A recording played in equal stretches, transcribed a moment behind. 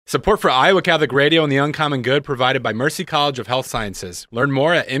Support for Iowa Catholic Radio and the Uncommon Good provided by Mercy College of Health Sciences. Learn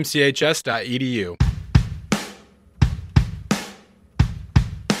more at mchs.edu.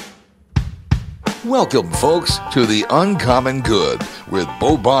 Welcome, folks, to the Uncommon Good with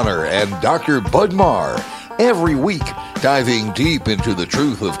Bo Bonner and Dr. Bud Marr. Every week, diving deep into the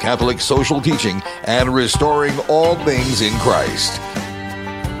truth of Catholic social teaching and restoring all things in Christ.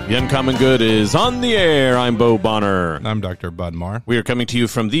 The Uncommon Good is on the air. I'm Bo Bonner. And I'm Dr. Bud Marr. We are coming to you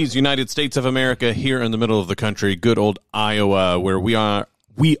from these United States of America here in the middle of the country, good old Iowa, where we are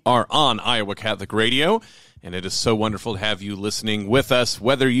on Iowa Catholic Radio, and it is so wonderful to have you listening with us,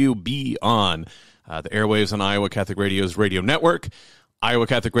 whether you be on the airwaves on Iowa Catholic Radio's radio network,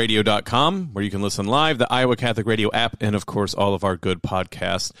 iowacatholicradio.com, where you can listen live, the Iowa Catholic Radio app, and, of course, all of our good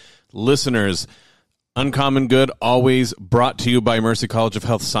podcast listeners. Uncommon Good, always brought to you by Mercy College of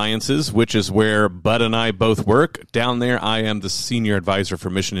Health Sciences, which is where Bud and I both work. Down there, I am the Senior Advisor for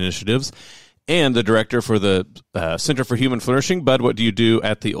Mission Initiatives and the Director for the Center for Human Flourishing. Bud, what do you do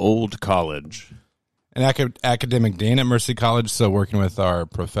at the old college? An academic dean at Mercy College, so working with our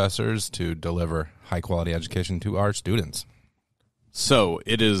professors to deliver high-quality education to our students. So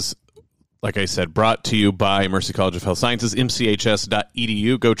it is, like I said, brought to you by Mercy College of Health Sciences,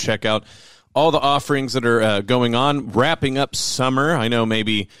 mchs.edu. Go check out all the offerings that are going on, wrapping up summer. I know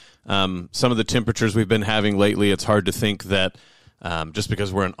maybe some of the temperatures we've been having lately, it's hard to think that just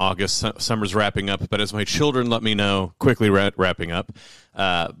because we're in August, summer's wrapping up. But as my children let me know, quickly wrapping up.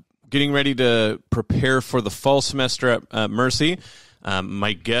 Getting ready to prepare for the fall semester at Mercy.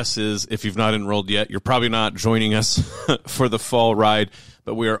 My guess is if you've not enrolled yet, you're probably not joining us for the fall ride.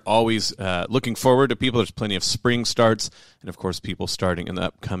 But we are always looking forward to people. There's plenty of spring starts and, of course, people starting in the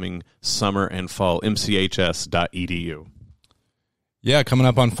upcoming summer and fall, mchs.edu. Yeah, coming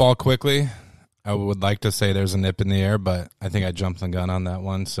up on fall quickly. I would like to say there's a nip in the air, but I think I jumped the gun on that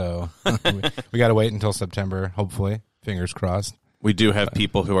one. So we got to wait until September, hopefully. Fingers crossed. We do have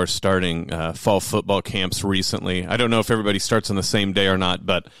people who are starting fall football camps recently. I don't know if everybody starts on the same day or not,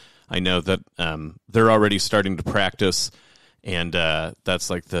 but I know that they're already starting to practice. And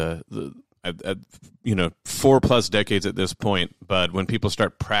that's like the 4+ decades at this point. But when people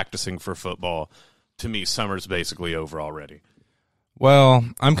start practicing for football, to me, summer's basically over already. Well,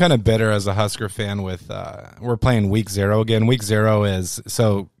 I'm kind of bitter as a Husker fan with we're playing week 0 again. Week 0 is,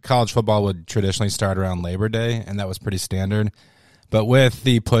 so college football would traditionally start around Labor Day, and that was pretty standard. But with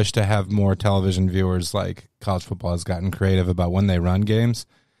the push to have more television viewers, like college football has gotten creative about when they run games.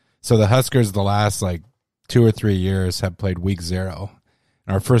 So the Huskers, the last 2 or 3 years, have played week 0.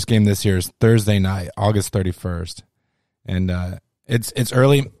 And our first game this year is Thursday night, August 31st. And it's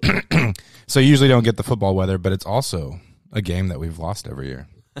early, so you usually don't get the football weather, but it's also a game that we've lost every year.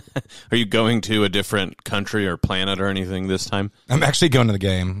 Are you going to a different country or planet or anything this time? I'm actually going to the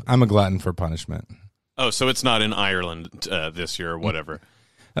game. I'm a glutton for punishment. Oh, so it's not in Ireland this year or whatever.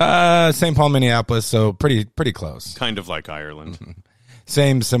 St. Paul, Minneapolis, so pretty close. Kind of like Ireland.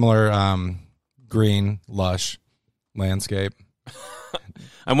 Similar green, lush landscape.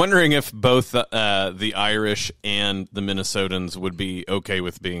 I'm wondering if both the Irish and the Minnesotans would be okay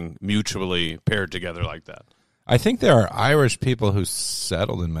with being mutually paired together like that. I think there are Irish people who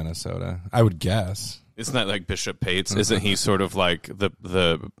settled in Minnesota, I would guess. Isn't that like Bishop Pates? Isn't he sort of like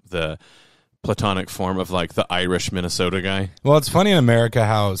the platonic form of like the Irish Minnesota guy? Well, it's funny in America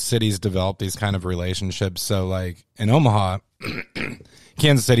how cities develop these kind of relationships. So like in Omaha,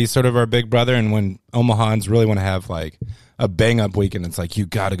 Kansas City's sort of our big brother, and when Omahans really want to have like a bang-up weekend, it's like, you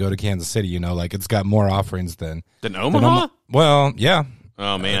got to go to Kansas City, like it's got more offerings than Omaha? Well, yeah.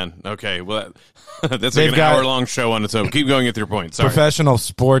 Oh, man. Okay. Well, that's like an hour-long show on its own. Keep going with your point. Sorry. Professional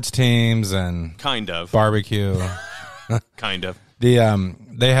sports teams and kind of barbecue. Kind of. They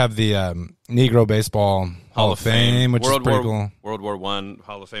have the Negro Baseball Hall of Fame, which is pretty cool. World War I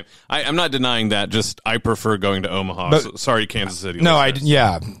Hall of Fame. I'm not denying that. Just I prefer going to Omaha. Sorry, Kansas City. No,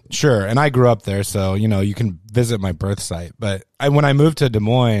 yeah, sure. And I grew up there, so you can visit my birth site. But when I moved to Des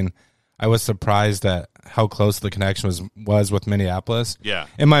Moines, I was surprised at how close the connection was with Minneapolis. Yeah.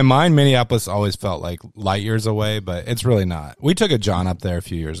 In my mind, Minneapolis always felt like light years away, but it's really not. We took a John up there a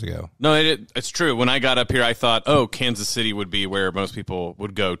few years ago. No, it's true. When I got up here, I thought, Kansas City would be where most people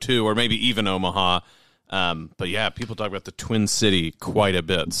would go to, or maybe even Omaha. But yeah, people talk about the Twin City quite a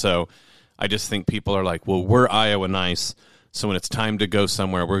bit. So I just think people are like, well, we're Iowa nice. So when it's time to go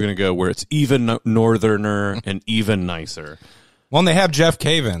somewhere, we're going to go where it's even northerner and even nicer. Well, and they have Jeff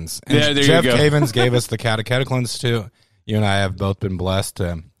Cavins. And yeah, there Jeff you go. Cavins gave us the catechiclins too. You and I have both been blessed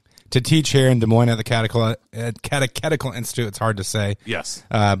to to teach here in Des Moines at the Catechetical Institute. It's hard to say. Yes.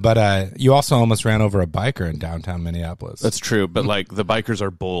 But you also almost ran over a biker in downtown Minneapolis. That's true, but like the bikers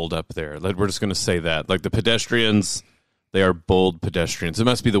are bold up there. We're just going to say that. Like the pedestrians, they are bold pedestrians. It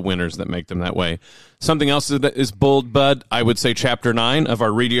must be the winners that make them that way. Something else that is bold, Bud, I would say chapter 9 of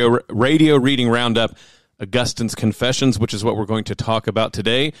our radio reading roundup, Augustine's Confessions, which is what we're going to talk about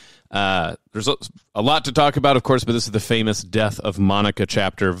today. There's a lot to talk about, of course, but this is the famous Death of Monica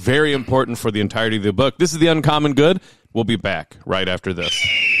chapter. Very important for the entirety of the book. This is The Uncommon Good. We'll be back right after this.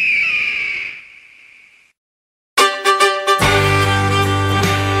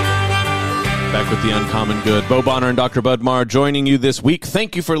 Back with The Uncommon Good. Bo Bonner and Dr. Bud Marr joining you this week.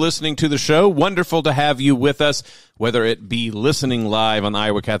 Thank you for listening to the show. Wonderful to have you with us, whether it be listening live on the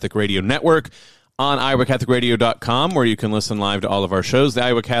Iowa Catholic Radio Network, on iowacatholicradio.com, where you can listen live to all of our shows, the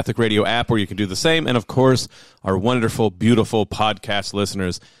Iowa Catholic Radio app, where you can do the same, and, of course, our wonderful, beautiful podcast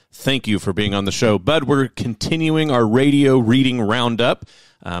listeners. Thank you for being on the show. Bud, we're continuing our radio reading roundup,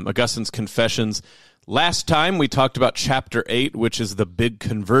 Augustine's Confessions. Last time, we talked about Chapter 8, which is the big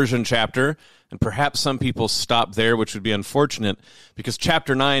conversion chapter, and perhaps some people stopped there, which would be unfortunate, because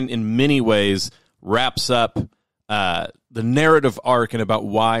Chapter 9, in many ways, wraps up the narrative arc and about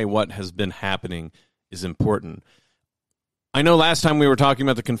why what has been happening is important. I know last time we were talking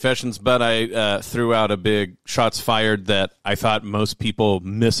about the confessions, but I threw out a big shots fired that I thought most people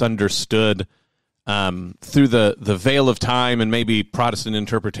misunderstood through the veil of time and maybe Protestant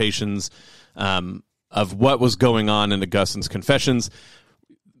interpretations of what was going on in Augustine's Confessions.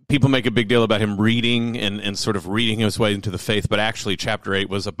 People make a big deal about him reading and sort of reading his way into the faith, but actually Chapter 8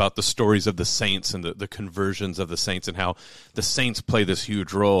 was about the stories of the saints and the conversions of the saints and how the saints play this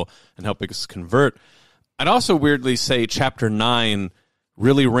huge role in helping us convert. I'd also weirdly say Chapter 9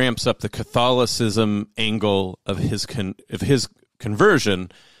 really ramps up the Catholicism angle of his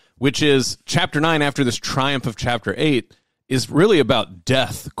conversion, which is Chapter 9, after this triumph of Chapter 8, is really about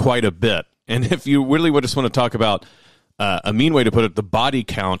death quite a bit. And if you really would just want to talk about a mean way to put it, the body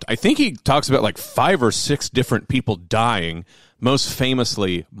count, I think he talks about like 5 or 6 different people dying, most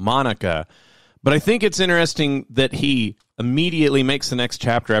famously Monica. But I think it's interesting that he immediately makes the next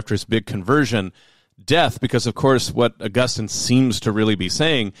chapter after his big conversion death, because, of course, what Augustine seems to really be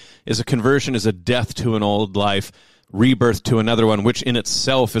saying is a conversion is a death to an old life, rebirth to another one, which in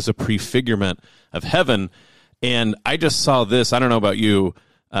itself is a prefigurement of heaven. And I just saw this, I don't know about you,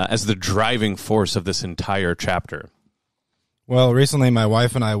 as the driving force of this entire chapter. Well, recently my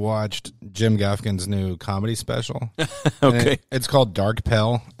wife and I watched Jim Gaffigan's new comedy special. Okay. It's called Dark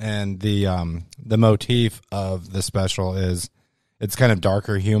Pill, and the motif of the special is it's kind of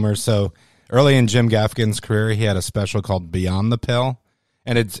darker humor. So early in Jim Gaffigan's career, he had a special called Beyond the Pill,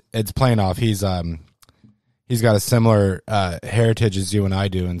 and it's playing off. He's got a similar heritage as you and I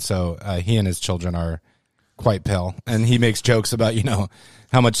do, and so he and his children are quite pale, and he makes jokes about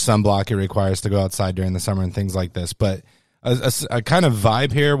how much sunblock it requires to go outside during the summer and things like this. But a kind of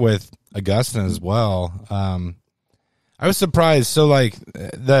vibe here with Augustine as well. I was surprised. So, like,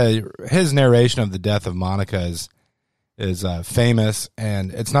 his narration of the death of Monica is famous,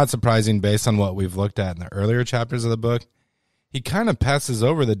 and it's not surprising based on what we've looked at in the earlier chapters of the book. He kind of passes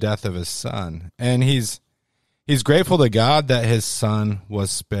over the death of his son, and he's grateful to God that his son was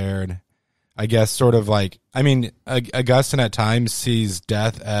spared. I guess sort of like, I mean, Augustine at times sees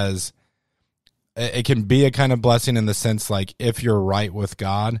death as it can be a kind of blessing in the sense, like, if you're right with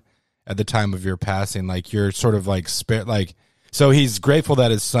God at the time of your passing, like, you're sort of like spared, like, so he's grateful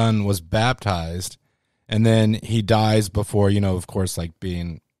that his son was baptized, and then he dies before, of course, like,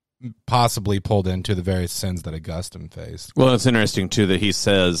 being possibly pulled into the various sins that Augustine faced. Well, it's interesting too that he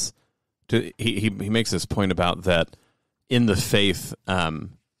says, he makes this point about that in the faith,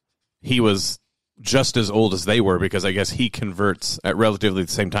 he was just as old as they were, because I guess he converts at relatively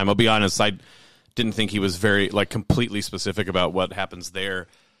the same time. I'll be honest, I didn't think he was very, like, completely specific about what happens there.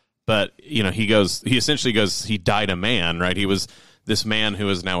 But, he essentially goes, he died a man, right? He was this man who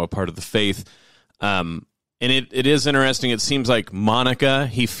is now a part of the faith. And it is interesting. It seems like Monica,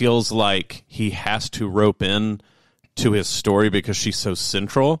 he feels like he has to rope in to his story because she's so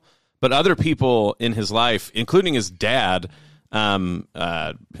central. But other people in his life, including his dad, like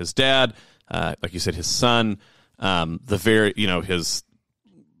you said, his son, his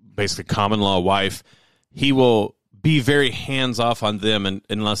basically common law wife, he will be very hands off on them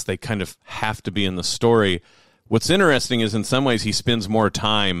unless they kind of have to be in the story. What's interesting is in some ways he spends more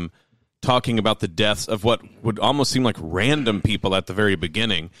time talking about the deaths of what would almost seem like random people at the very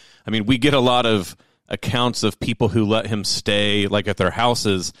beginning. I mean, we get a lot of accounts of people who let him stay, like, at their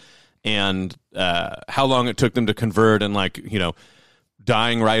houses, and how long it took them to convert, and, like,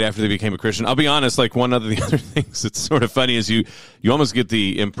 dying right after they became a Christian. I'll be honest, like one of the other things that's sort of funny is you almost get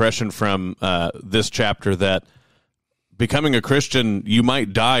the impression from this chapter that becoming a Christian, you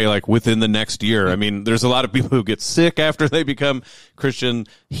might die like within the next year. I mean, there's a lot of people who get sick after they become Christian.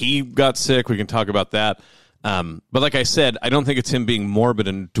 He got sick. We can talk about that. But like I said, I don't think it's him being morbid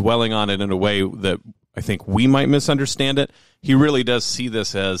and dwelling on it in a way that I think we might misunderstand it. He really does see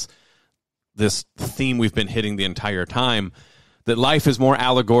this as this theme we've been hitting the entire time, that life is more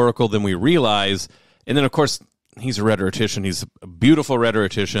allegorical than we realize. And then, of course, he's a rhetorician. He's a beautiful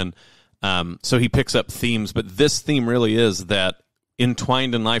rhetorician. So he picks up themes, but this theme really is that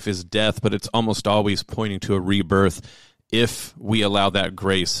entwined in life is death, but it's almost always pointing to a rebirth if we allow that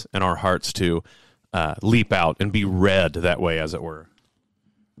grace in our hearts to leap out and be read that way, as it were.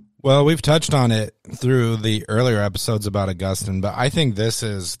 Well, we've touched on it through the earlier episodes about Augustine, but I think this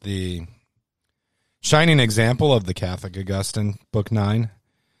is the shining example of the Catholic Augustine, Book 9.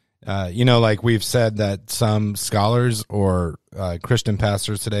 Like we've said that some scholars or Christian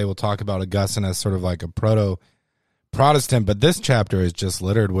pastors today will talk about Augustine as sort of like a proto-Protestant, but this chapter is just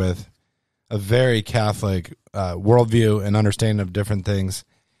littered with a very Catholic worldview and understanding of different things.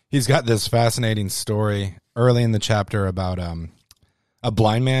 He's got this fascinating story early in the chapter about a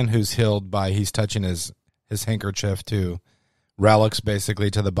blind man who's healed by he's touching his handkerchief to relics, basically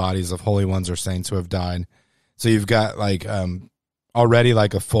to the bodies of holy ones or saints who have died. So you've got like already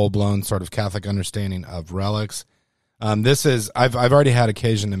like a full-blown sort of Catholic understanding of relics. This is I've already had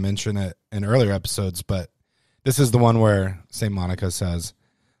occasion to mention it in earlier episodes, but this is the one where St. Monica says,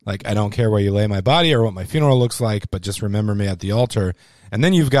 like, I don't care where you lay my body or what my funeral looks like, but just remember me at the altar. And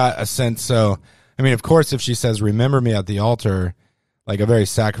then you've got a sense, so, I mean, of course, if she says, remember me at the altar, like a very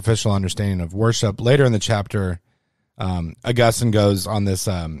sacrificial understanding of worship. Later in the chapter, Augustine goes on this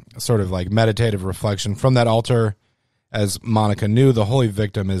sort of like meditative reflection. From that altar, as Monica knew, the holy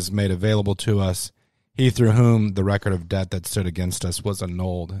victim is made available to us. He through whom the record of debt that stood against us was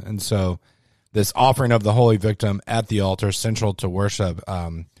annulled. And so this offering of the holy victim at the altar, central to worship,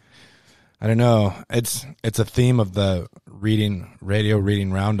 I don't know. It's a theme of the radio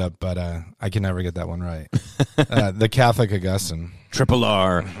reading roundup, but I can never get that one right. The Catholic Augustine. Triple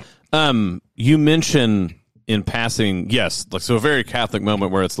R. You mention in passing, yes, like so a very Catholic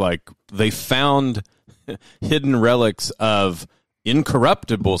moment where it's like they found hidden relics of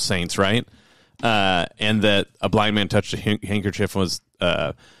incorruptible saints, right? And that a blind man touched a handkerchief and was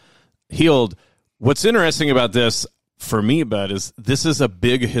healed. What's interesting about this for me, Bud, is this is a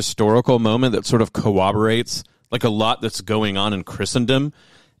big historical moment that sort of corroborates like a lot that's going on in Christendom.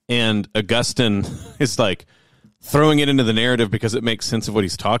 And Augustine is like throwing it into the narrative because it makes sense of what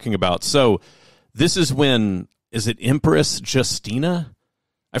he's talking about. So this is when, is it Empress Justina?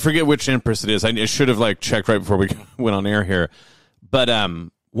 I forget which empress it is. I should have like checked right before we went on air here. But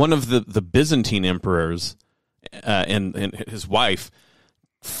one of the Byzantine emperors and his wife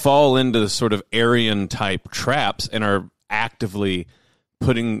fall into the sort of Arian type traps and are actively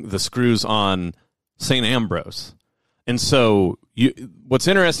putting the screws on St. Ambrose. And so what's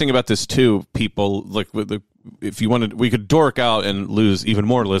interesting about this too, people, like if you wanted, we could dork out and lose even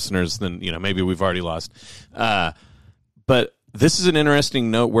more listeners than, maybe we've already lost. But this is an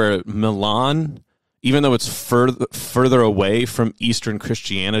interesting note where Milan, even though it's further away from Eastern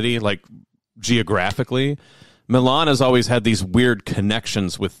Christianity, like geographically, Milan has always had these weird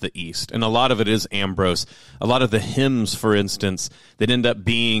connections with the East, and a lot of it is Ambrose. A lot of the hymns, for instance, that end up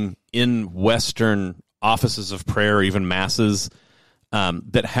being in Western offices of prayer or even masses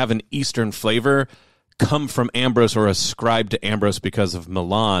that have an Eastern flavor come from Ambrose or ascribed to Ambrose because of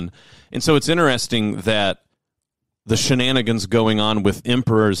Milan. And so it's interesting that the shenanigans going on with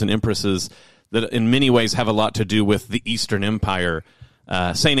emperors and empresses that in many ways have a lot to do with the Eastern Empire,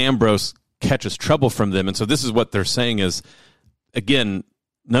 St. Ambrose catches trouble from them. And so this is what they're saying is, again,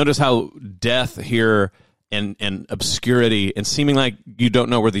 notice how death here and obscurity and seeming like you don't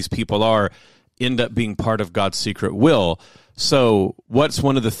know where these people are end up being part of God's secret will. So what's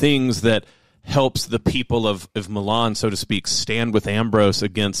one of the things that helps the people of Milan, so to speak, stand with Ambrose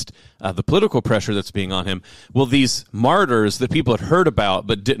against the political pressure that's being on him? Well, these martyrs that people had heard about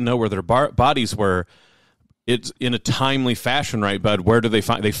but didn't know where their bodies were, it's in a timely fashion, right, Bud? Where do they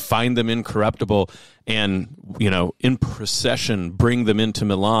find? They find them incorruptible and, in procession, bring them into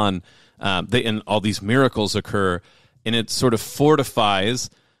Milan. And all these miracles occur, and it sort of fortifies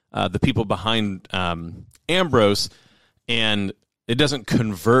the people behind Ambrose, and it doesn't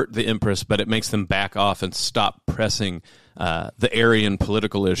convert the empress, but it makes them back off and stop pressing the Arian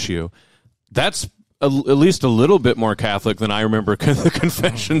political issue. That's at least a little bit more Catholic than I remember the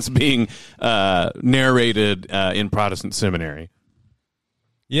confessions being narrated in Protestant seminary.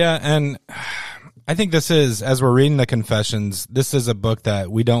 Yeah, and I think this is, as we're reading the Confessions, this is a book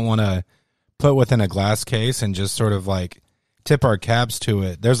that we don't want to put within a glass case and just sort of like tip our caps to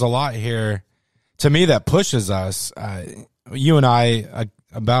it. There's a lot here, to me, that pushes us. You and I,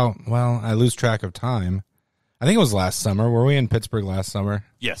 I lose track of time. I think it was last summer. Were we in Pittsburgh last summer?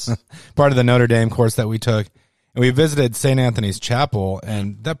 Yes. Part of the Notre Dame course that we took. And we visited St. Anthony's Chapel,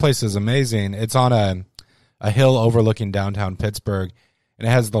 and that place is amazing. It's on a hill overlooking downtown Pittsburgh, and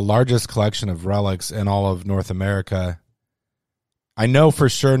it has the largest collection of relics in all of North America. I know for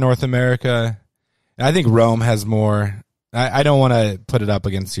sure North America, and I think Rome has more. I don't want to put it up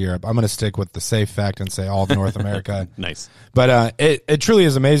against Europe. I'm going to stick with the safe fact and say all of North America. Nice. But it truly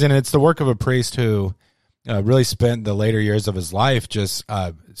is amazing, and it's the work of a priest who really spent the later years of his life just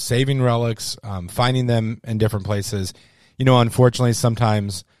saving relics, finding them in different places. You know, unfortunately,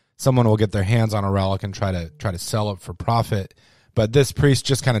 sometimes someone will get their hands on a relic and try to sell it for profit. But this priest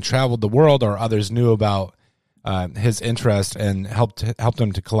just kind of traveled the world, or others knew about his interest and helped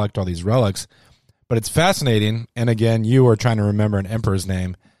him to collect all these relics. But it's fascinating. And again, you were trying to remember an emperor's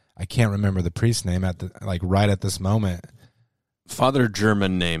name. I can't remember the priest's name right at this moment. Father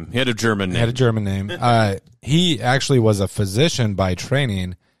German name. He had a German name. He actually was a physician by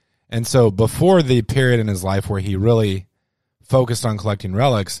training. And so before the period in his life where he really focused on collecting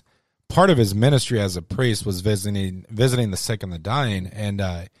relics, part of his ministry as a priest was visiting the sick and the dying.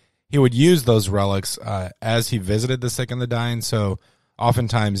 And he would use those relics as he visited the sick and the dying. So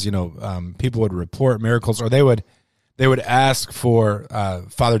oftentimes, people would report miracles, or they would ask for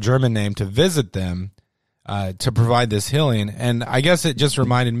Father German name to visit them to provide this healing. And I guess it just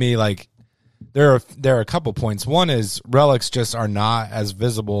reminded me, like, there are a couple points. One is relics just are not as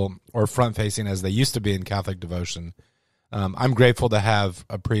visible or front-facing as they used to be in Catholic devotion. I'm grateful to have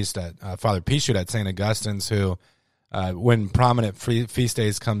a priest at Father Pichut at St. Augustine's who, when prominent feast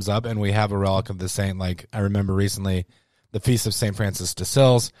days comes up and we have a relic of the saint, like I remember recently the Feast of St. Francis de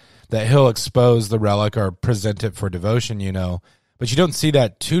Sales, that he'll expose the relic or present it for devotion, But you don't see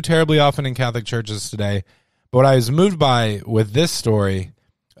that too terribly often in Catholic churches today. But what I was moved by with this story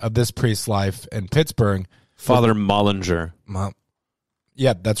of this priest's life in Pittsburgh, Father Mollinger.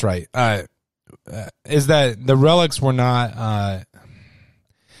 Yeah, that's right. Is that the relics were not?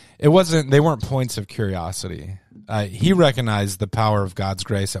 They weren't points of curiosity. He recognized the power of God's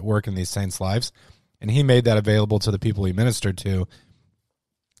grace at work in these saints' lives, and he made that available to the people he ministered to.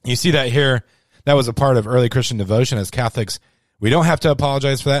 You see that here. That was a part of early Christian devotion. As Catholics, we don't have to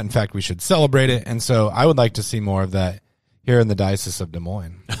apologize for that. In fact, we should celebrate it. And so I would like to see more of that here in the Diocese of Des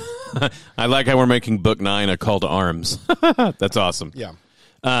Moines. I like how we're making Book 9 a call to arms. That's awesome. Yeah.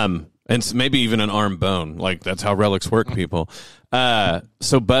 And maybe even an arm bone. Like, that's how relics work, people.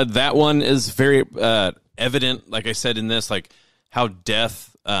 So, Bud, that one is very evident, like I said in this, like how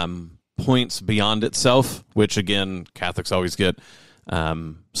death points beyond itself, which, again, Catholics always get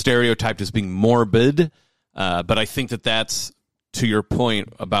stereotyped as being morbid. But I think that's, to your point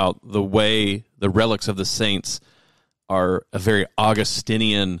about the way the relics of the saints are a very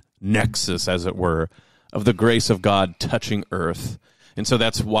Augustinian nexus, as it were, of the grace of God touching earth. And so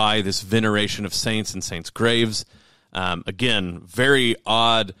that's why this veneration of saints and saints' graves, again, very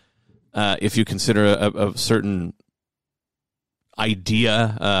odd if you consider a certain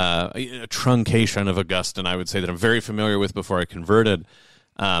idea, a truncation of Augustine, I would say, that I'm very familiar with before I converted.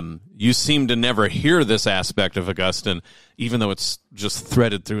 You seem to never hear this aspect of Augustine, even though it's just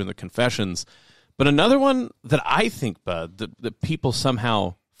threaded through in the Confessions. But another one that I think, Bud, that people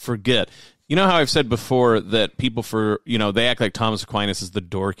somehow forget. You know how I've said before that people they act like Thomas Aquinas is the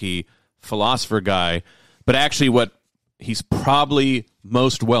dorky philosopher guy, but actually what he's probably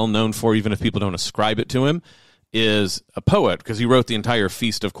most well known for, even if people don't ascribe it to him, is a poet, because he wrote the entire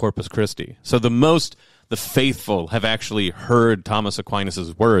Feast of Corpus Christi. So the faithful have actually heard Thomas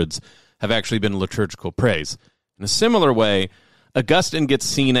Aquinas' words, have actually been liturgical praise. In a similar way, Augustine gets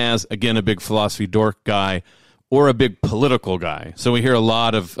seen as, again, a big philosophy dork guy or a big political guy. So we hear a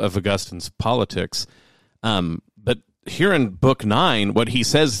lot of Augustine's politics. But here in Book 9, what he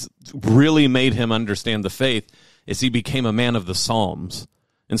says really made him understand the faith is he became a man of the Psalms.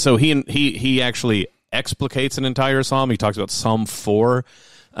 And so he actually explicates an entire psalm. He talks about Psalm 4,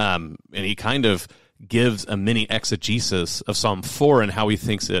 and he kind of gives a mini exegesis of Psalm 4 and how he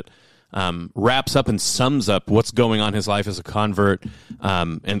thinks it wraps up and sums up what's going on in his life as a convert,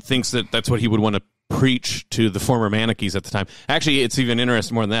 and thinks that that's what he would want to preach to the former Manichees at the time. Actually, it's even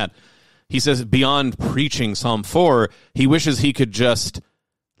interesting more than that. He says beyond preaching Psalm 4, he wishes he could just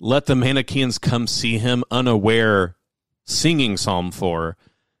let the Manicheans come see him unaware singing Psalm 4,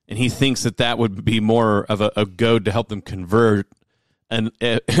 and he thinks that would be more of a goad to help them convert and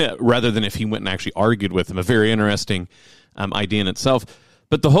rather than if he went and actually argued with him. A very interesting idea in itself.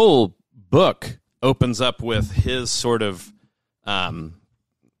 But the whole book opens up with his sort of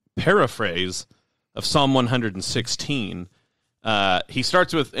paraphrase of Psalm 116. He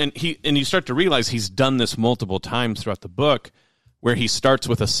starts with, and you start to realize he's done this multiple times throughout the book, where he starts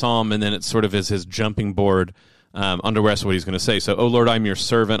with a psalm, and then it sort of is his jumping board on the rest of what he's going to say. So, "O Lord, I'm your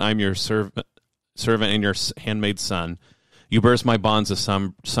servant and your handmaid son. You burst my bonds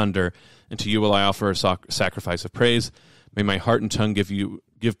asunder, and to you will I offer a sacrifice of praise. May my heart and tongue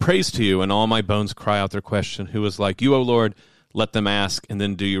give praise to you, and all my bones cry out their question. Who is like you, O Lord? Let them ask, and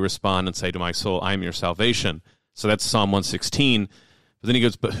then do you respond and say to my soul, I am your salvation." So that's Psalm 116. But then he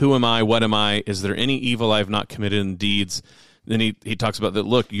goes, "But who am I? What am I? Is there any evil I have not committed in deeds?" Then he talks about that.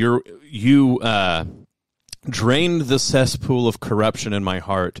 Look, you drained the cesspool of corruption in my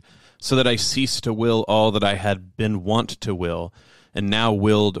heart, so that I ceased to will all that I had been wont to will, and now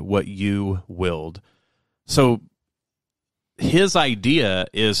willed what you willed. So his idea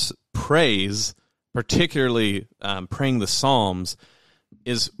is praise, particularly praying the Psalms,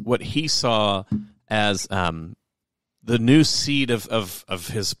 is what he saw as the new seed of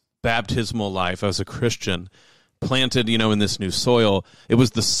his baptismal life as a Christian, planted, in this new soil. It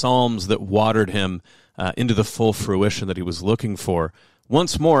was the Psalms that watered him into the full fruition that he was looking for.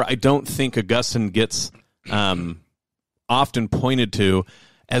 Once more, I don't think Augustine gets often pointed to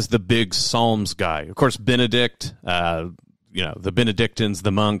as the big Psalms guy. Of course, Benedict, the Benedictines,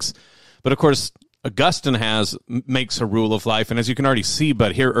 the monks. But of course, Augustine makes a rule of life. And as you can already see,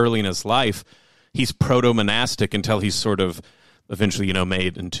 but here early in his life, he's proto-monastic until he's sort of eventually,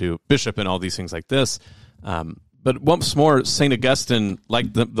 made into bishop and all these things like this. But once more, St. Augustine,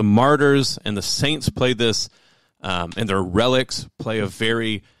 like the martyrs and the saints play this, and their relics play a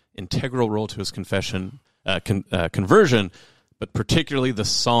very integral role to his conversion, but particularly the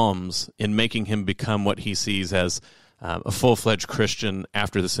Psalms in making him become what he sees as a full-fledged Christian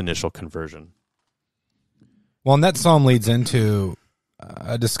after this initial conversion. Well, and that psalm leads into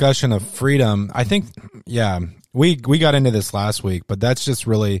a discussion of freedom. I think, we got into this last week, but that's just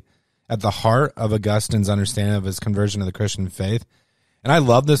really at the heart of Augustine's understanding of his conversion to the Christian faith. And I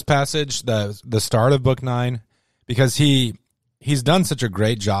love this passage, the start of Book 9, because he's done such a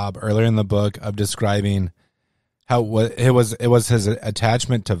great job earlier in the book of describing how it was his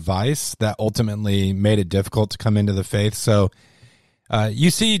attachment to vice that ultimately made it difficult to come into the faith. So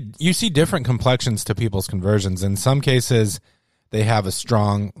you see different complexions to people's conversions. In some cases, they have a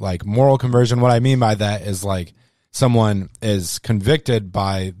strong moral conversion. What I mean by that is someone is convicted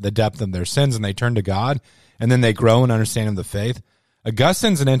by the depth of their sins and they turn to God, and then they grow in understanding of the faith.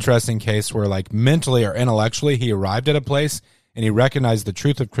 Augustine's an interesting case where mentally or intellectually he arrived at a place and he recognized the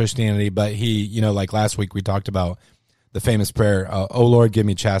truth of Christianity, but he, last week we talked about the famous prayer, "Oh Lord, give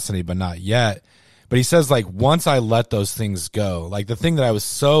me chastity, but not yet." But he says, once I let those things go, the thing that I was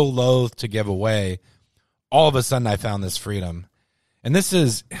so loath to give away, all of a sudden I found this freedom. And this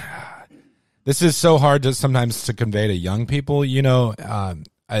is so hard sometimes to convey to young people.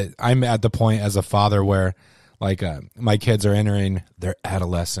 I'm at the point as a father where my kids are entering their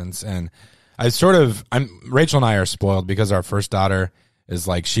adolescence, and Rachel and I are spoiled because our first daughter is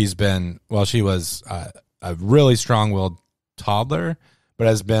she was a really strong-willed toddler, but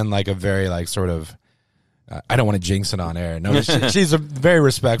has been a very sort of, I don't want to jinx it on air. No, she's a very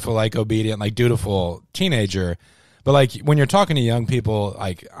respectful, obedient, dutiful teenager. But when you're talking to young people,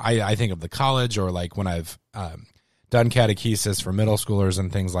 I think of the college, or when I've done catechesis for middle schoolers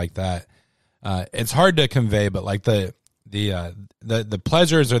and things like that. It's hard to convey, but the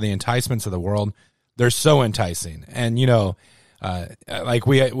pleasures or the enticements of the world, they're so enticing, and we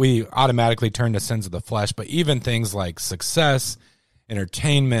automatically turn to sins of the flesh. But even things like success,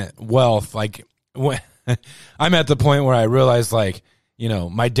 entertainment, wealth, I'm at the point where I realize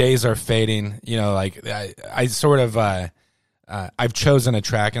my days are fading. I sort of I've chosen a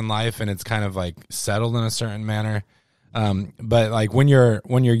track in life, and it's kind of settled in a certain manner. But when you're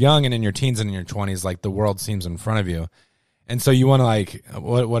young and in your teens and in your 20s, the world seems in front of you, and so you want to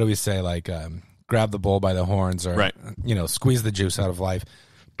what do we say, grab the bull by the horns, or right. Squeeze the juice out of life.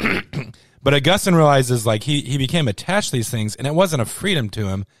 But Augustine realizes he became attached to these things, and it wasn't a freedom to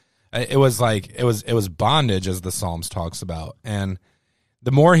him. It was it was bondage, as the Psalms talks about. And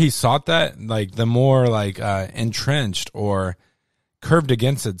the more he sought that, the more entrenched or curved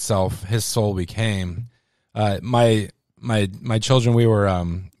against itself his soul became. My children, we were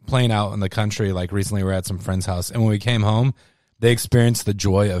playing out in the country recently. We were at some friend's house, and when we came home, they experienced the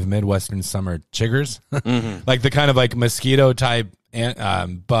joy of Midwestern summer chiggers, mm-hmm. The kind of mosquito type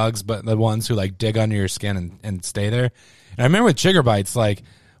bugs, but the ones who like dig under your skin and stay there. And I remember with chigger bites, like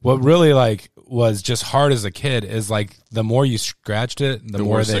what really like was just hard as a kid is like the more you scratched it, the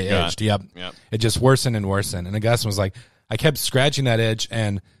more they itched. Yep. It just worsened and worsened. And Augustine was like, I kept scratching that itch,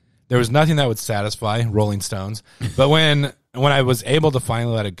 and there was nothing that would satisfy, Rolling Stones. But when I was able to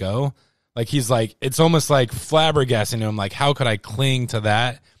finally let it go, like he's like, it's almost like flabbergasting him. Like, how could I cling to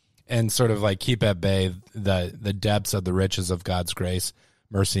that and sort of like keep at bay the depths of the riches of God's grace,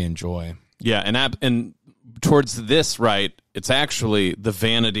 mercy, and joy? Yeah, and towards this, right, it's actually the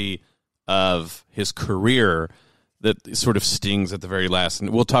vanity of his career that sort of stings at the very last.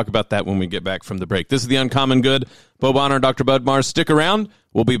 And we'll talk about that when we get back from the break. This is The Uncommon Good. Bo Bonner and Dr. Bud Marr. Stick around.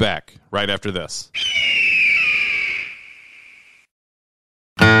 We'll be back right after this.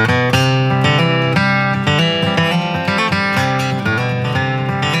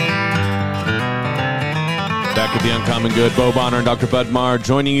 Back at The Uncommon Good. Bo Bonner and Dr. Bud Marr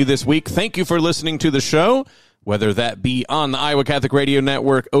joining you this week. Thank you for listening to the show, whether that be on the Iowa Catholic Radio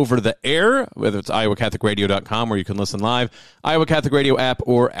Network over the air, whether it's iowacatholicradio.com where you can listen live, Iowa Catholic Radio app,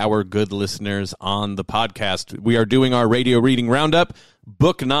 or our good listeners on the podcast. We are doing our radio reading roundup,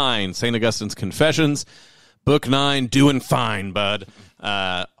 Book 9, St. Augustine's Confessions. Book 9, doing fine, bud.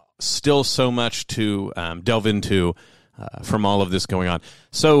 Still so much to delve into from all of this going on.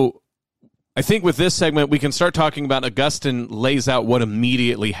 So I think with this segment, we can start talking about Augustine lays out what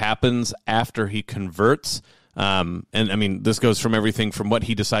immediately happens after he converts. And I mean, this goes from everything from what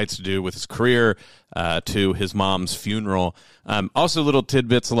he decides to do with his career to his mom's funeral. Also, little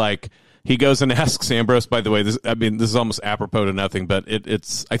tidbits like he goes and asks Ambrose. By the way, this is almost apropos to nothing, but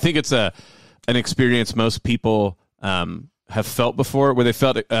I think it's an experience most people have felt before, where they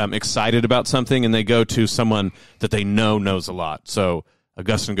felt excited about something and they go to someone that they know knows a lot. So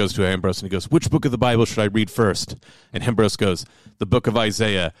Augustine goes to Ambrose and he goes, "Which book of the Bible should I read first?" And Ambrose goes, "The book of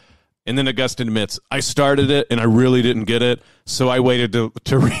Isaiah." And then Augustine admits, "I started it and I really didn't get it, so I waited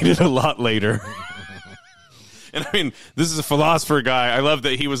to read it a lot later." And I mean, this is a philosopher guy. I love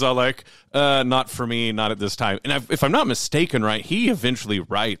that he was all like, not for me, not at this time. And if I'm not mistaken, right, he eventually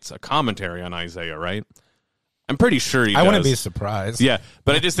writes a commentary on Isaiah, right? I'm pretty sure he does. I wouldn't be surprised. Yeah,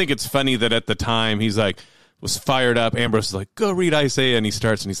 but I just think it's funny that at the time he's like, was fired up. Ambrose is like, "Go read Isaiah." And he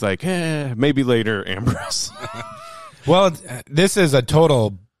starts and he's like, maybe later, Ambrose. Well, this is a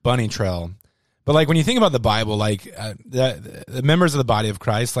total bunny trail. But like when you think about the Bible, like the members of the body of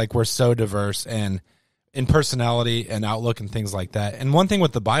Christ, like we're so diverse and in personality and outlook and things like that. And one thing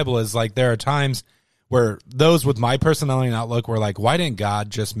with the Bible is like there are times where those with my personality and outlook were like, why didn't God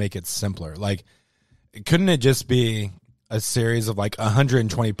just make it simpler? Like, couldn't it just be a series of like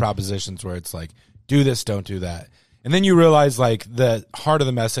 120 propositions where it's like, do this, don't do that? And then you realize like the heart of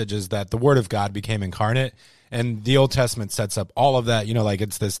the message is that the Word of God became incarnate. And the Old Testament sets up all of that, like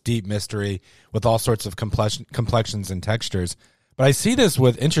it's this deep mystery with all sorts of complexions and textures. But I see this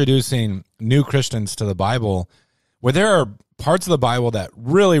with introducing new Christians to the Bible, where there are parts of the Bible that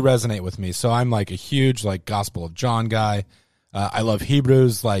really resonate with me. So I'm like a huge like Gospel of John guy. I love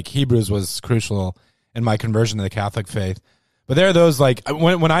Hebrews. Like Hebrews was crucial in my conversion to the Catholic faith. But there are those like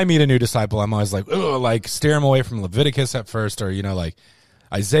when I meet a new disciple, I'm always like, oh, like steer them away from Leviticus at first, or like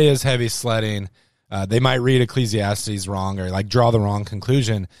Isaiah's heavy sledding. They might read Ecclesiastes wrong or like draw the wrong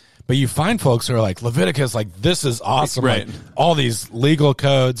conclusion. But you find folks who are like, Leviticus, like this is awesome. Right. Like, all these legal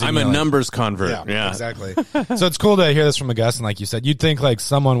codes. I'm a numbers convert. Yeah, exactly. So it's cool to hear this from Augustine, like you said. You'd think like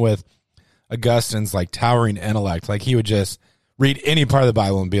someone with Augustine's like towering intellect, like he would just read any part of the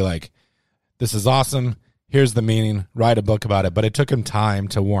Bible and be like, this is awesome. Here's the meaning. Write a book about it. But it took him time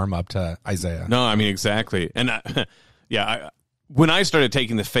to warm up to Isaiah. No, I mean, exactly. And when I started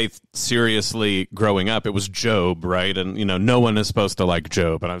taking the faith seriously growing up, it was Job, right? And, no one is supposed to like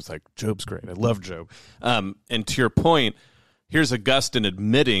Job. And I was like, Job's great. I love Job. And to your point, here's Augustine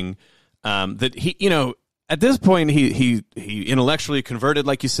admitting that he, at this point, he intellectually converted,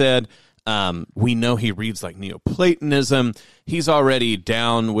 like you said. We know he reads like Neoplatonism. He's already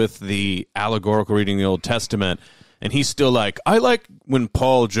down with the allegorical reading of the Old Testament. And he's still like, I like when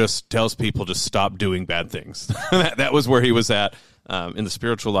Paul just tells people to stop doing bad things. that was where he was at in the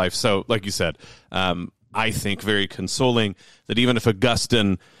spiritual life. So, like you said, I think very consoling that even if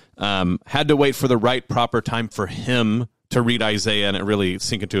Augustine had to wait for the right, proper time for him to read Isaiah and it really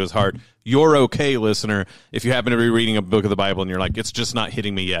sink into his heart, you're okay, listener, if you happen to be reading a book of the Bible and you're like, it's just not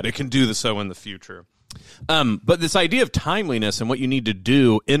hitting me yet. It can do so in the future. But this idea of timeliness and what you need to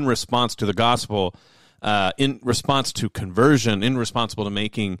do in response to the gospel, in response to conversion, in response to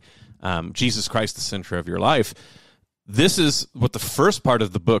making Jesus Christ the center of your life. This is what the first part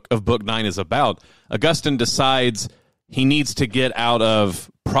of the book of Book 9 is about. Augustine decides he needs to get out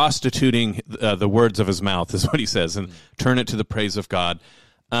of prostituting the words of his mouth, is what he says, and turn it to the praise of God.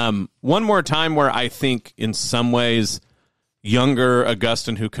 One more time where I think in some ways younger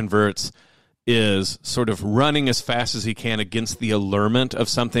Augustine who converts is sort of running as fast as he can against the allurement of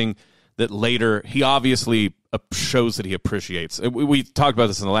something that later he obviously shows that he appreciates. We talked about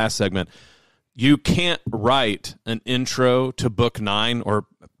this in the last segment. You can't write an intro to Book 9 or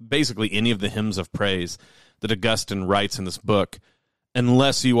basically any of the hymns of praise that Augustine writes in this book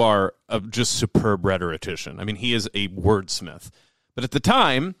unless you are a just superb rhetorician. I mean, he is a wordsmith. But at the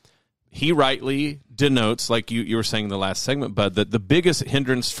time, he rightly denotes, like you were saying in the last segment, Bud, that the biggest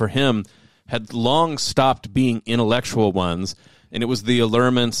hindrance for him had long stopped being intellectual ones, and it was the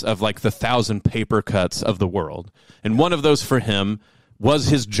allurements of like the 1,000 paper cuts of the world. And one of those for him was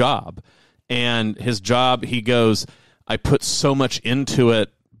his job. And his job, he goes, I put so much into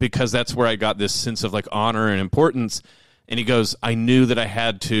it because that's where I got this sense of like honor and importance. And he goes, I knew that I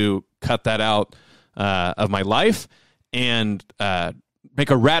had to cut that out of my life and make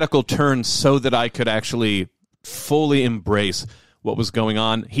a radical turn so that I could actually fully embrace what was going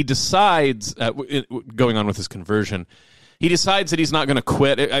on. He decides, going on with his conversion, he decides that he's not going to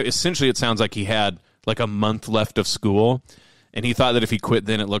quit. Essentially, it sounds like he had like a month left of school, and he thought that if he quit,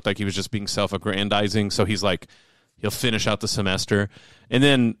 then it looked like he was just being self-aggrandizing. So he's like, he'll finish out the semester. And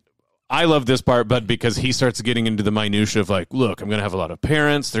then I love this part, Bud, because he starts getting into the minutia of like, look, I'm going to have a lot of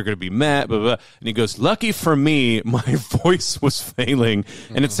parents. They're going to be mad, blah, blah. And he goes, lucky for me, my voice was failing.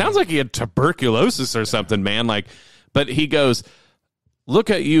 And it sounds like he had tuberculosis or something, man. Like, but he goes, look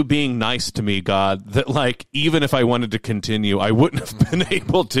at you being nice to me, God, that like, even if I wanted to continue, I wouldn't have been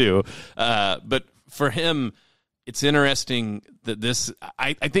able to. But for him, it's interesting that this,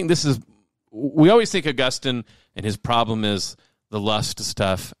 I think this is, we always think Augustine and his problem is the lust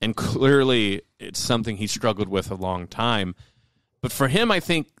stuff, and clearly it's something he struggled with a long time. But for him, I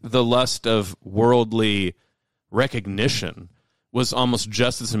think the lust of worldly recognition was almost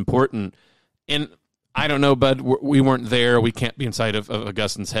just as important. And I don't know, Bud, we weren't there. We can't be inside of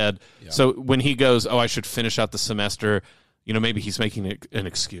Augustine's head. Yeah. So when he goes, I should finish out the semester, maybe he's making an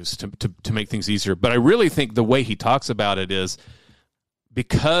excuse to make things easier. But I really think the way he talks about it is,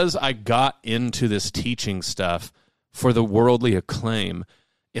 because I got into this teaching stuff for the worldly acclaim,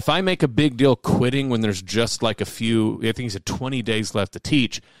 if I make a big deal quitting when there's just like a few, I think he said 20 days left to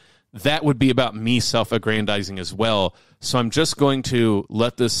teach, that would be about me self-aggrandizing as well. So I'm just going to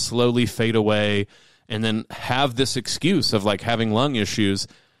let this slowly fade away and then have this excuse of like having lung issues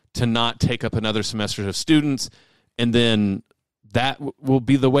to not take up another semester of students. And then that will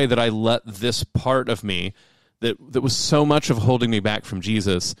be the way that I let this part of me that was so much of holding me back from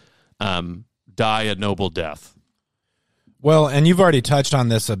Jesus die a noble death. Well, and you've already touched on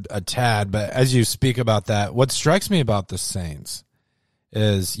this a tad, but as you speak about that, what strikes me about the saints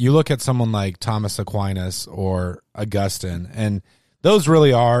is you look at someone like Thomas Aquinas or Augustine, and those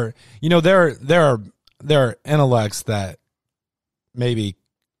really are, there are intellects that maybe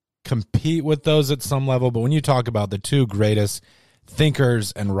compete with those at some level, but when you talk about the two greatest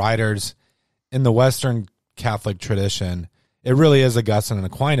thinkers and writers in the Western Catholic tradition, it really is Augustine and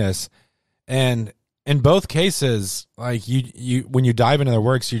Aquinas. And in both cases, like you when you dive into their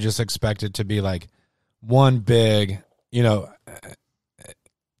works, you just expect it to be like one big,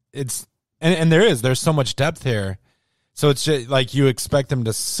 it's and there's so much depth here. So it's just like you expect them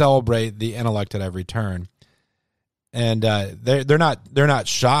to celebrate the intellect at every turn. And they're not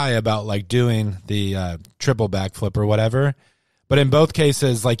shy about like doing the triple backflip or whatever. But in both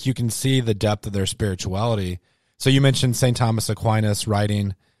cases, like you can see the depth of their spirituality. So you mentioned St. Thomas Aquinas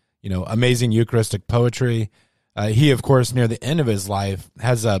writing, amazing Eucharistic poetry. He, of course, near the end of his life,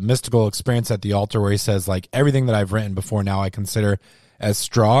 has a mystical experience at the altar where he says, like, everything that I've written before now I consider as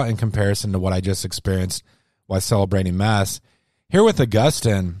straw in comparison to what I just experienced while celebrating Mass. Here with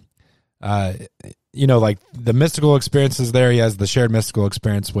Augustine, like the mystical experiences there, he has the shared mystical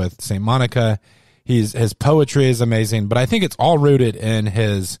experience with St. Monica. His poetry is amazing, but I think it's all rooted in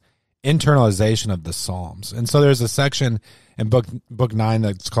his internalization of the Psalms. And so there's a section in book 9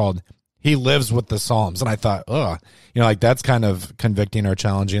 that's called He Lives with the Psalms. And I thought, that's kind of convicting or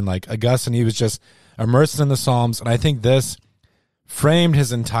challenging. Like Augustine, he was just immersed in the Psalms. And I think this framed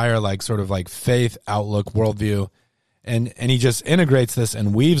his entire sort of faith outlook, worldview. And he just integrates this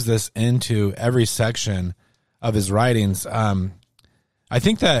and weaves this into every section of his writings. I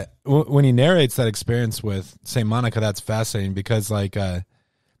think that when he narrates that experience with St. Monica, that's fascinating because there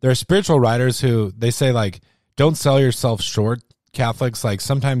are spiritual writers who they say don't sell yourself short, Catholics.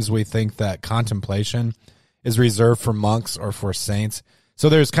 Sometimes we think that contemplation is reserved for monks or for saints. So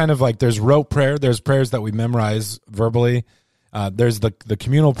there's kind of like, there's rote prayer, there's prayers that we memorize verbally, there's the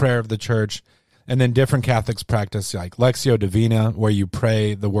communal prayer of the church, and then different Catholics practice like Lectio Divina, where you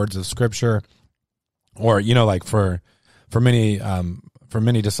pray the words of Scripture, or like for many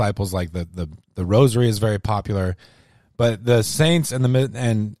disciples, like the Rosary is very popular. But the saints and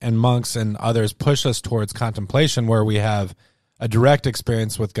and monks and others push us towards contemplation, where we have a direct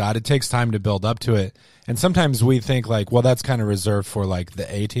experience with God. It takes time to build up to it. And sometimes we think like, well, that's kind of reserved for like the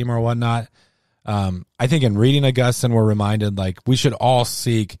A team or whatnot. I think in reading Augustine, we're reminded like we should all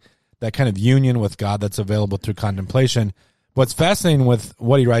seek that kind of union with God that's available through contemplation. What's fascinating with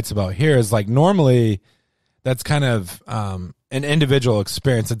what he writes about here is like normally that's kind of an individual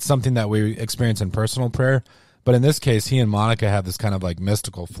experience. It's something that we experience in personal prayer. But in this case, he and Monica have this kind of like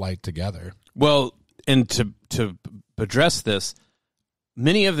mystical flight together. Well, and to address this,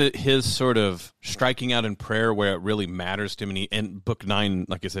 many of his sort of striking out in prayer where it really matters to him, and in Book 9,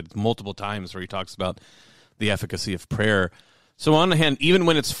 like I said, multiple times where he talks about the efficacy of prayer. So on the hand, even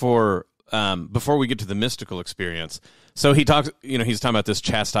when it's for, before we get to the mystical experience, so he talks, he's talking about this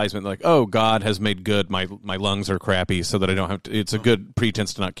chastisement, like, oh, God has made good, my lungs are crappy so that I don't have to, it's a good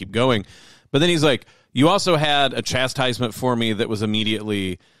pretense to not keep going. But then he's like, you also had a chastisement for me that was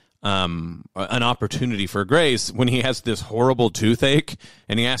immediately an opportunity for grace, when he has this horrible toothache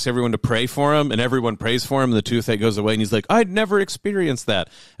and he asks everyone to pray for him and everyone prays for him and the toothache goes away and he's like, I'd never experienced that.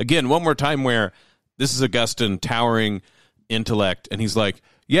 Again, one more time where this is Augustine, towering intellect, and he's like,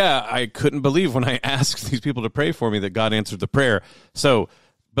 yeah, I couldn't believe when I asked these people to pray for me that God answered the prayer. So,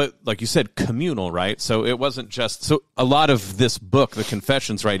 but like you said, communal, right? So it wasn't just, so a lot of this book, the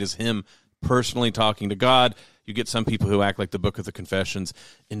Confessions, right, is him personally talking to God. You get some people who act like the Book of the Confessions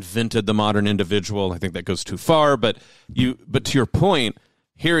invented the modern individual. I think that goes too far, but to your point,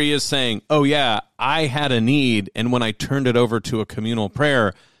 here he is saying, oh yeah, I had a need, and when I turned it over to a communal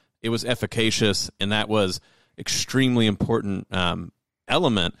prayer, it was efficacious, and that was extremely important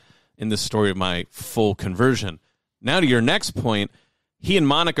element in this story of my full conversion. Now to your next point, he and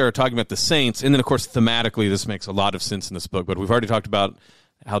Monica are talking about the saints, and then of course thematically this makes a lot of sense in this book, but we've already talked about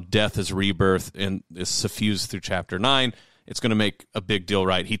how death is rebirth and is suffused through chapter 9. It's going to make a big deal,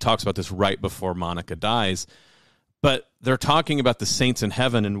 right? He talks about this right before Monica dies. But they're talking about the saints in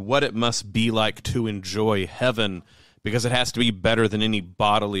heaven and what it must be like to enjoy heaven, because it has to be better than any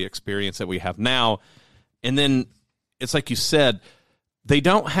bodily experience that we have now. And then it's like you said, they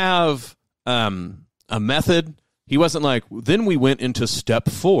don't have a method. He wasn't like, then we went into step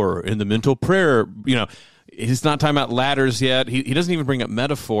 4 in the mental prayer, He's not talking about ladders yet. He doesn't even bring up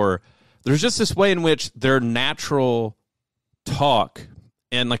metaphor. There's just this way in which their natural talk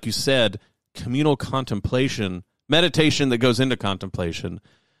and, like you said, communal contemplation, meditation that goes into contemplation,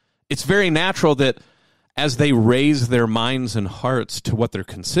 it's very natural that as they raise their minds and hearts to what they're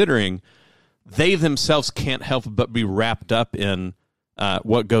considering, they themselves can't help but be wrapped up in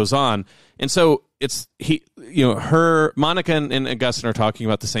what goes on. And so it's Monica and Augustine are talking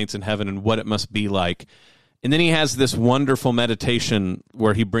about the saints in heaven and what it must be like. And then he has this wonderful meditation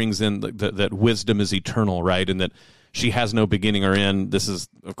where he brings in that wisdom is eternal, right? And that she has no beginning or end. This is,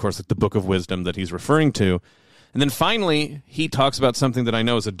 of course, the book of wisdom that he's referring to. And then finally, he talks about something that I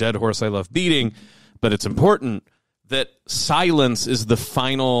know is a dead horse I love beating, but it's important, that silence is the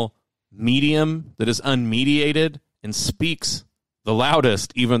final medium that is unmediated and speaks the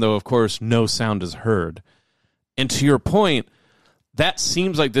loudest, even though, of course, no sound is heard. And to your point, that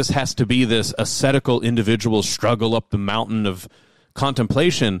seems like this has to be this ascetical individual struggle up the mountain of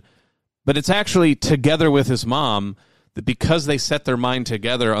contemplation, but it's actually together with his mom, that because they set their mind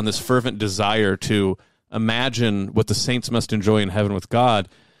together on this fervent desire to imagine what the saints must enjoy in heaven with God,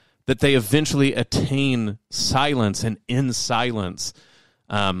 that they eventually attain silence, and in silence,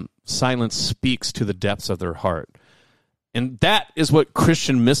 silence speaks to the depths of their heart. And that is what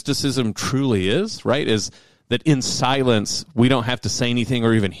Christian mysticism truly is, right? Is that in silence, we don't have to say anything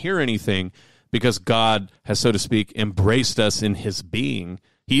or even hear anything, because God has, so to speak, embraced us in his being.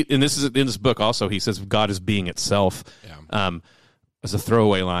 And this is in this book also, he says God is being itself, as a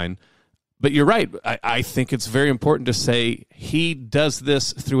throwaway line. But you're right. I think it's very important to say he does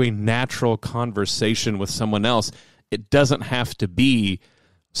this through a natural conversation with someone else. It doesn't have to be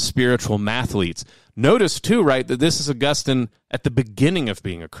spiritual mathletes. Notice, too, right, that this is Augustine at the beginning of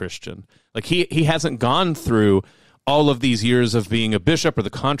being a Christian. Like, he hasn't gone through all of these years of being a bishop or the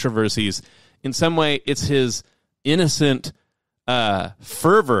controversies. In some way, it's his innocent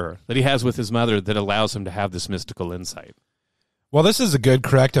fervor that he has with his mother that allows him to have this mystical insight. Well, this is a good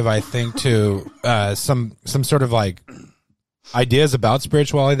corrective, I think, to some sort of like ideas about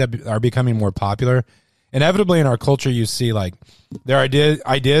spirituality that are becoming more popular. inevitably in our culture, you see like there are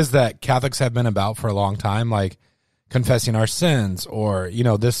ideas that Catholics have been about for a long time, like confessing our sins or,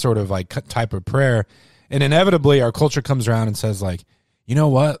 this sort of like type of prayer. And inevitably our culture comes around and says like, you know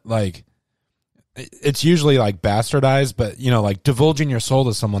what, like it's usually like bastardized, but like divulging your soul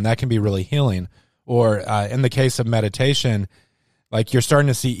to someone, that can be really healing. Or in the case of meditation, like you're starting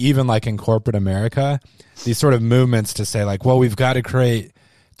to see even like in corporate America, these sort of movements to say like, well, we've got to create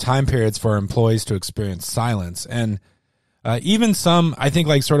time periods for our employees to experience silence. And even some, I think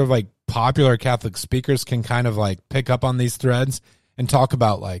like sort of like popular Catholic speakers can kind of like pick up on these threads and talk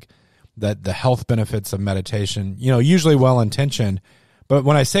about like the health benefits of meditation, usually well-intentioned. But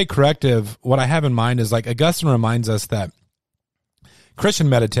when I say corrective, what I have in mind is like Augustine reminds us that Christian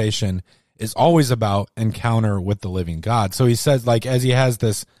meditation is always about encounter with the living God. So he says, like, as he has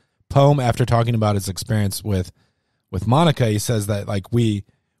this poem after talking about his experience with Monica, he says that like we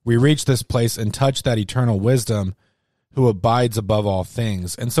reach this place and touch that eternal wisdom who abides above all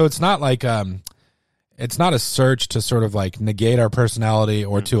things. And so it's not like it's not a search to sort of like negate our personality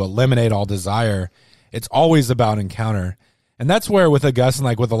or to eliminate all desire. It's always about encounter. And that's where with Augustine,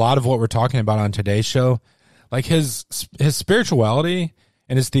 like with a lot of what we're talking about on today's show, like his spirituality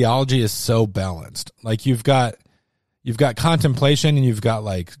and his theology is so balanced. Like you've got contemplation and you've got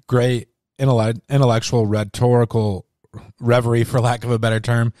like great intellectual rhetorical reverie, for lack of a better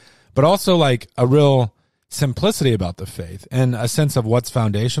term, but also like a real simplicity about the faith and a sense of what's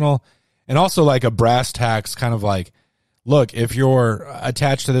foundational, and also like a brass tacks kind of like, look, if you're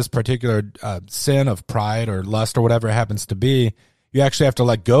attached to this particular sin of pride or lust or whatever it happens to be, you actually have to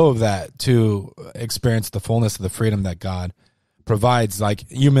let go of that to experience the fullness of the freedom that God provides. Like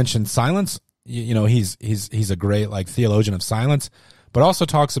you mentioned silence, he's a great like theologian of silence, but also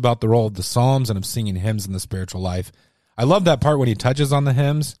talks about the role of the Psalms and of singing hymns in the spiritual life. I love that part when he touches on the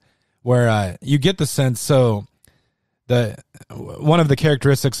hymns where you get the sense. So one of the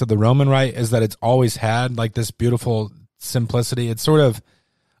characteristics of the Roman Rite is that it's always had like this beautiful simplicity. It's sort of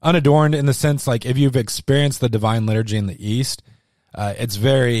unadorned in the sense like if you've experienced the divine liturgy in the East, it's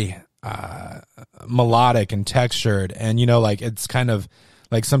very melodic and textured, and like it's kind of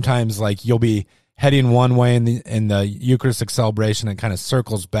like sometimes like you'll be heading one way in the Eucharistic celebration and kind of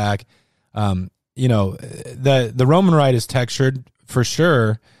circles back. The Roman Rite is textured for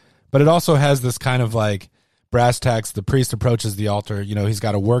sure, but it also has this kind of like brass tacks. The priest approaches the altar, he's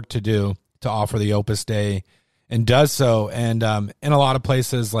got a work to do to offer the Opus Dei, and does so. And in a lot of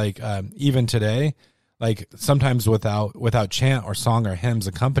places, like even today, like sometimes without chant or song or hymns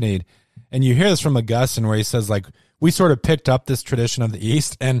accompanied. And you hear this from Augustine where he says like, we sort of picked up this tradition of the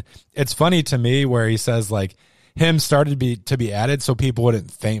East. And it's funny to me where he says like hymns started to be added so people wouldn't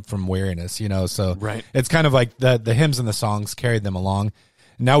faint from weariness, so right. It's kind of like the hymns and the songs carried them along.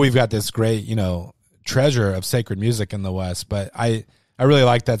 Now we've got this great, treasure of sacred music in the West. But I really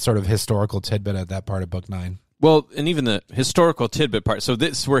like that sort of historical tidbit at that part of Book 9. Well, and even the historical tidbit part. So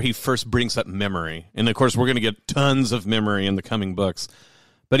this is where he first brings up memory. And, of course, we're going to get tons of memory in the coming books.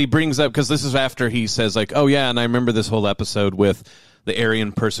 But he brings up, because this is after he says, like, oh, yeah, and I remember this whole episode with the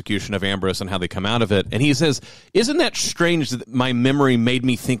Arian persecution of Ambrose and how they come out of it. And he says, isn't that strange that my memory made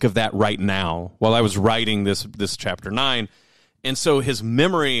me think of that right now while I was writing this chapter 9? And so his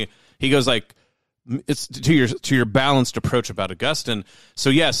memory, he goes like, it's to your balanced approach about Augustine. So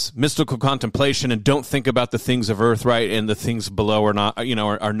yes, mystical contemplation, and don't think about the things of earth, right, and the things below are not,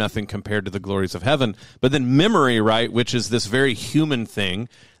 are nothing compared to the glories of heaven. But then memory, right, which is this very human thing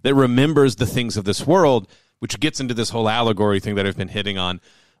that remembers the things of this world, which gets into this whole allegory thing that I've been hitting on.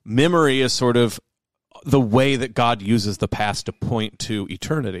 Memory is sort of the way that God uses the past to point to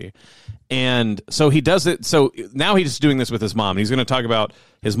eternity. And so he does it. So now he's doing this with his mom. He's going to talk about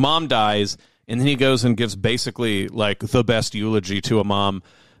his mom dies, and then he goes and gives basically like the best eulogy to a mom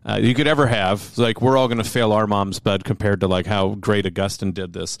you could ever have. It's like, we're all going to fail our moms, bud, compared to like how great Augustine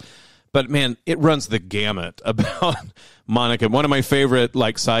did this. But man, it runs the gamut about Monica. One of my favorite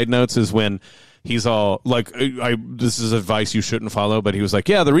like side notes is when he's all like, this is advice you shouldn't follow, but he was like,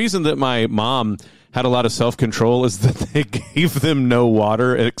 yeah, the reason that my mom had a lot of self-control is that they gave them no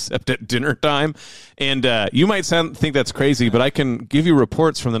water except at dinner time. And you might think that's crazy, but I can give you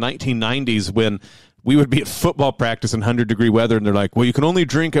reports from the 1990s when we would be at football practice in 100-degree weather, and they're like, well, you can only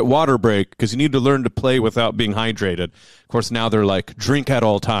drink at water break because you need to learn to play without being hydrated. Of course, now they're like, drink at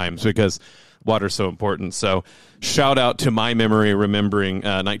all times because water's so important. So shout out to my memory remembering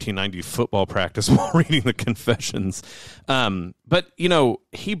 1990 football practice while reading the Confessions. But,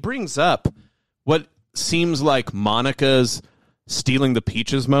 he brings up what seems like Monica's stealing the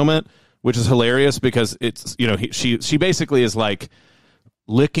peaches moment, which is hilarious because it's, she basically is like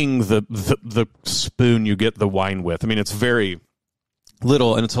licking the spoon you get the wine with. I mean, it's very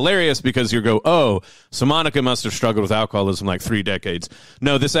little, and it's hilarious because you go, oh, so Monica must have struggled with alcoholism like 3 decades.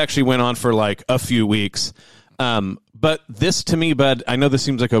 No, this actually went on for like a few weeks. But this, to me, Bud, I know this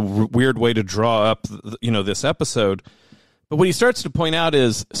seems like a weird way to draw up, this episode, but what he starts to point out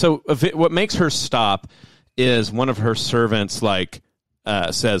is, so what makes her stop is one of her servants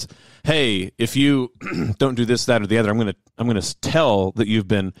says, hey, if you don't do this, that, or the other, I'm gonna tell that you've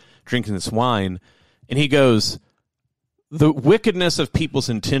been drinking this wine. And he goes, the wickedness of people's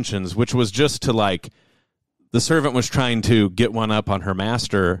intentions, which was just to the servant was trying to get one up on her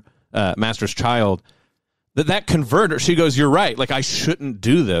master's child, that converted her. She goes, you're right. I shouldn't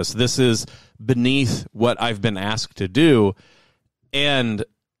do this. This is beneath what I've been asked to do. And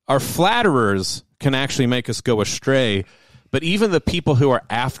our flatterers can actually make us go astray. But even the people who are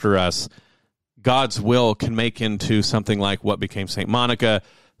after us, God's will can make into something like what became St. Monica,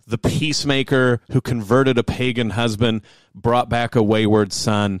 the peacemaker who converted a pagan husband, brought back a wayward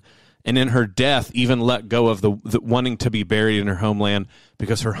son, and in her death even let go of the wanting to be buried in her homeland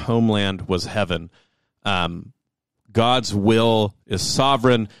because her homeland was heaven. God's will is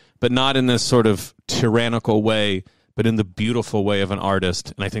sovereign, but not in this sort of tyrannical way, but in the beautiful way of an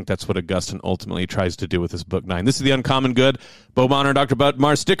artist. And I think that's what Augustine ultimately tries to do with his book 9. This is The Uncommon Good. Bo Bonner and Dr. Bud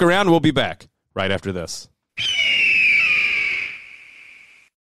Marr, stick around. We'll be back right after this.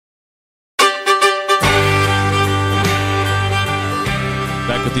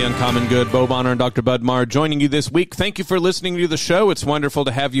 Back with The Uncommon Good. Bo Bonner and Dr. Bud Marr joining you this week. Thank you for listening to the show. It's wonderful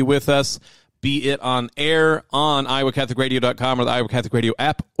to have you with us, be it on air on iowacatholicradio.com or the Iowa Catholic Radio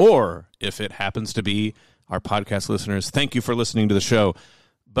app, or if it happens to be our podcast listeners. Thank you for listening to the show.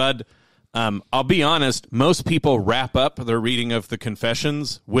 Bud, I'll be honest, most people wrap up their reading of the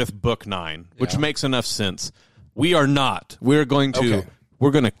Confessions with Book 9, which makes enough sense. We are not. We're going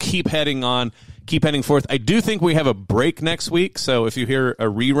to keep heading on, keep heading forth. I do think we have a break next week, so if you hear a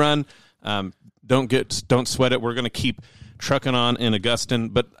rerun, don't sweat it. We're going to keep trucking on in Augustine.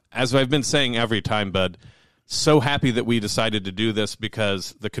 But as I've been saying every time, Bud, so happy that we decided to do this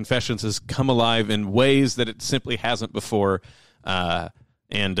because the Confessions has come alive in ways that it simply hasn't before. So,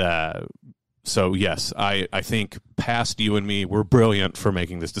 yes, I think past you and me, we're brilliant for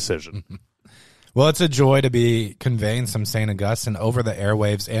making this decision. Well, it's a joy to be conveying some St. Augustine over the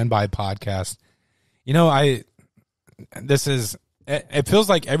airwaves and by podcast. It feels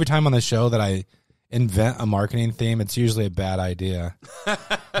like every time on the show that I invent a marketing theme, it's usually a bad idea.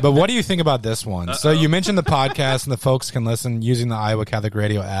 But what do you think about this one? Uh-oh. So you mentioned the podcast and the folks can listen using the Iowa Catholic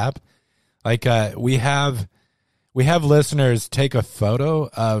Radio app. We have listeners take a photo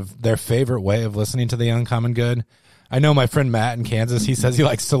of their favorite way of listening to The Uncommon Good. I know my friend Matt in Kansas, he says he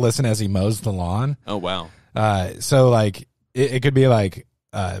likes to listen as he mows the lawn. Oh, wow. So it could be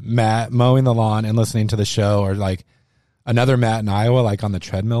Matt mowing the lawn and listening to the show, or another Matt in Iowa, on the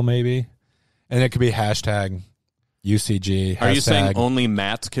treadmill maybe. And it could be hashtag UCG. Are you saying only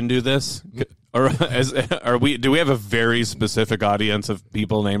Matts can do this? Or do we have a very specific audience of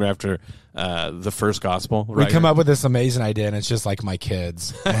people named after the first gospel? We come up with this amazing idea, and it's just like my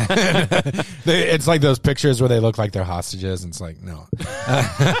kids. It's like those pictures where they look like they're hostages, and it's like, no.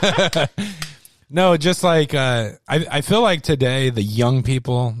 No, just I feel like today the young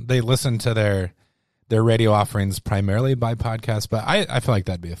people, they listen to their radio offerings primarily by podcast, but I feel like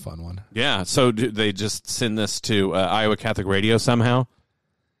that'd be a fun one. Yeah, so do they just send this to Iowa Catholic Radio somehow?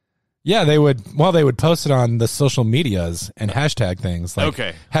 Yeah, they would post it on the social medias and hashtag things.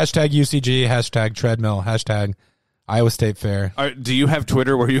 Hashtag UCG, hashtag treadmill, hashtag Iowa State Fair. Do you have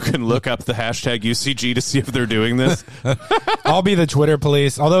Twitter where you can look up the hashtag UCG to see if they're doing this? I'll be the Twitter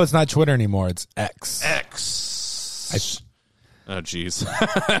police, although it's not Twitter anymore, it's X. Oh, geez.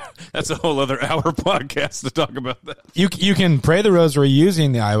 That's a whole other hour podcast to talk about that. You can pray the rosary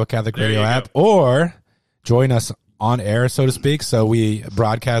using the Iowa Catholic Radio app, or join us on air, so to speak. So we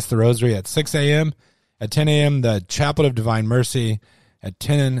broadcast the rosary at 6 a.m. At 10 a.m., the Chaplet of Divine Mercy at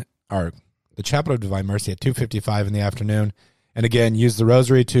 2:55 in the afternoon. And again, use the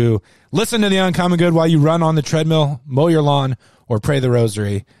rosary to listen to the Uncommon Good while you run on the treadmill, mow your lawn, or pray the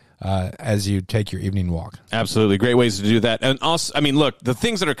rosary as you take your evening walk. Absolutely. Great ways to do that. And also, look, the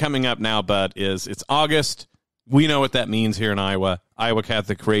things that are coming up now, Bud, is it's August. We know what that means here in Iowa. Iowa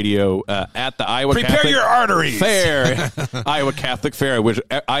Catholic Radio at the Iowa Prepare Catholic your arteries. Fair. Iowa Catholic Fair,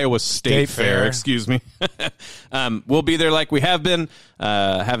 Iowa State Fair, excuse me. We'll be there like we have been,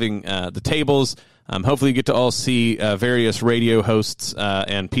 having the tables. Hopefully you get to all see various radio hosts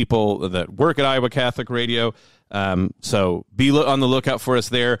and people that work at Iowa Catholic Radio. So be on the lookout for us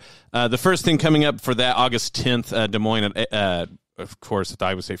there. The first thing coming up for that, August 10th, Des Moines of course, at the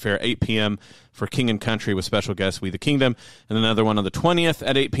Iowa State Fair, 8 p.m. for King and Country with special guest We the Kingdom, and another one on the 20th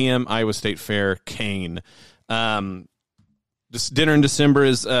at 8 p.m., Iowa State Fair, Kane. This dinner in December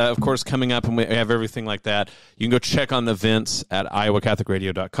is, of course, coming up, and we have everything like that. You can go check on the events at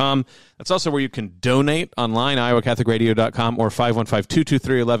iowacatholicradio.com. That's also where you can donate online, iowacatholicradio.com, or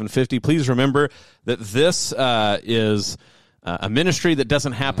 515-223-1150. Please remember that this is a ministry that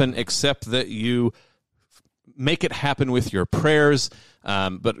doesn't happen except that you make it happen with your prayers,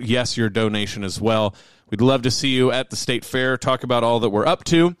 but yes, your donation as well. We'd love to see you at the State Fair, talk about all that we're up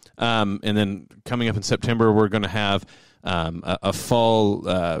to, and then coming up in September, we're going to have a fall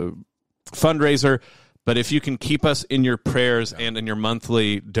fundraiser. But if you can keep us in your prayers and in your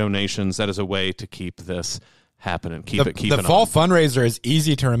monthly donations, that is a way to keep this happening. Keep it The fall fundraiser is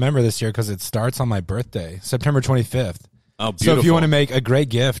easy to remember this year because it starts on my birthday, September 25th. Oh, beautiful. So if you want to make a great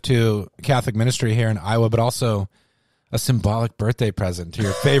gift to Catholic ministry here in Iowa, but also a symbolic birthday present to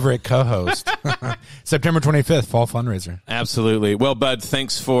your favorite co-host, September 25th, fall fundraiser. Absolutely. Well, Bud,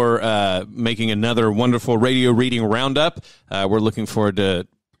 thanks for making another wonderful radio reading roundup. We're looking forward to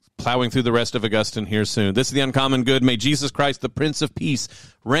plowing through the rest of Augustine here soon. This is The Uncommon Good. May Jesus Christ, the Prince of Peace,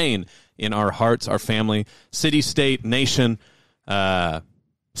 reign in our hearts, our family, city, state, nation,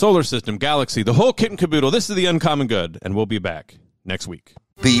 solar system, galaxy, the whole kit and caboodle. This is The Uncommon Good, and we'll be back next week.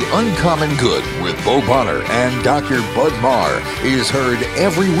 The Uncommon Good with Bo Bonner and Dr. Bud Marr is heard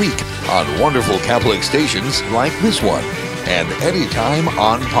every week on wonderful Catholic stations like this one, and anytime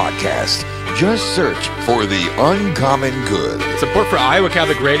on podcast. Just search for The Uncommon Good. Support for Iowa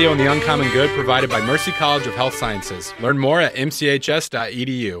Catholic Radio and The Uncommon Good provided by Mercy College of Health Sciences. Learn more at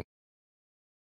mchs.edu.